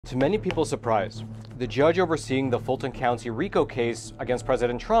To many people's surprise, the judge overseeing the Fulton County RICO case against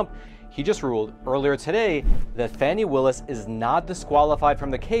President Trump, he just ruled earlier today that Fani Willis is not disqualified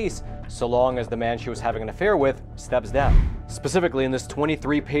from the case so long as the man she was having an affair with steps down. Specifically, in this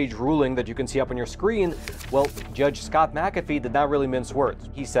 23-page ruling that you can see up on your screen, well, Judge Scott McAfee did not really mince words.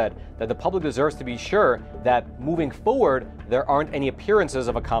 He said that the public deserves to be sure that moving forward, there aren't any appearances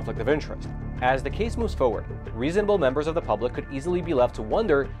of a conflict of interest. As the case moves forward, reasonable members of the public could easily be left to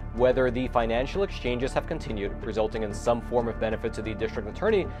wonder whether the financial exchanges have continued, resulting in some form of benefit to the district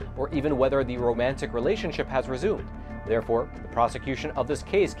attorney, or even whether the romantic relationship has resumed. Therefore, the prosecution of this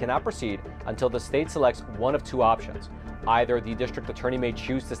case cannot proceed until the state selects one of two options. Either the district attorney may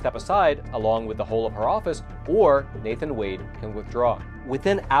choose to step aside, along with the whole of her office, or Nathan Wade can withdraw.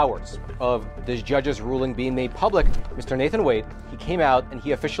 Within hours of this judge's ruling being made public, Mr. Nathan Wade, he came out and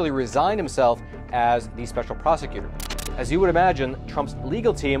he officially resigned himself as the special prosecutor. As you would imagine, Trump's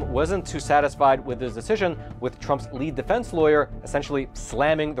legal team wasn't too satisfied with this decision, with Trump's lead defense lawyer essentially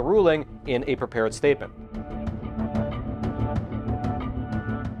slamming the ruling in a prepared statement.